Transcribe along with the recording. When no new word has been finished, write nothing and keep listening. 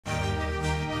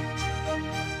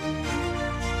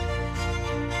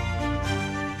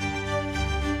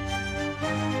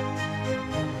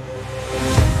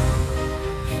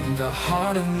the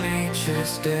heart of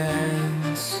nature's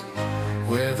dance,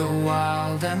 where the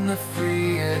wild and the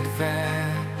free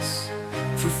advance.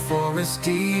 Through forests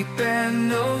deep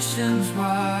and oceans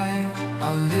wide,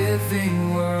 our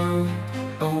living world,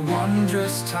 a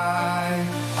wondrous tide.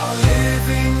 Our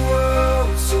living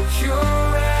world, so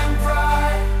pure and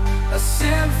bright, a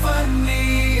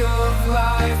symphony of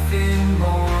life in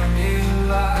morning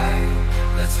light.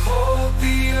 Let's hold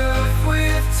the earth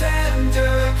with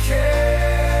tender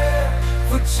care,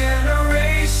 for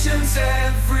generations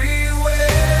everywhere.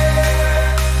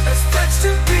 Let's pledge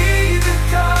to be the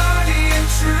guardian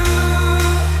true.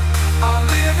 Our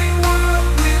living world,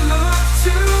 we look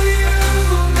to you.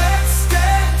 Let's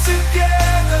stand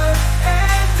together,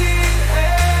 hand in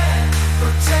hand.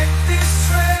 Protect this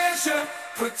treasure,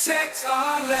 protect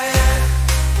our land.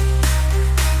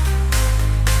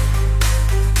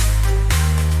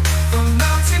 From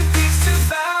mountain peaks to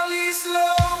valleys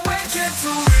low, where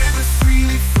gentle rivers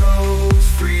freely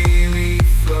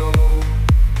flow.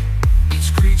 Each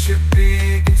creature big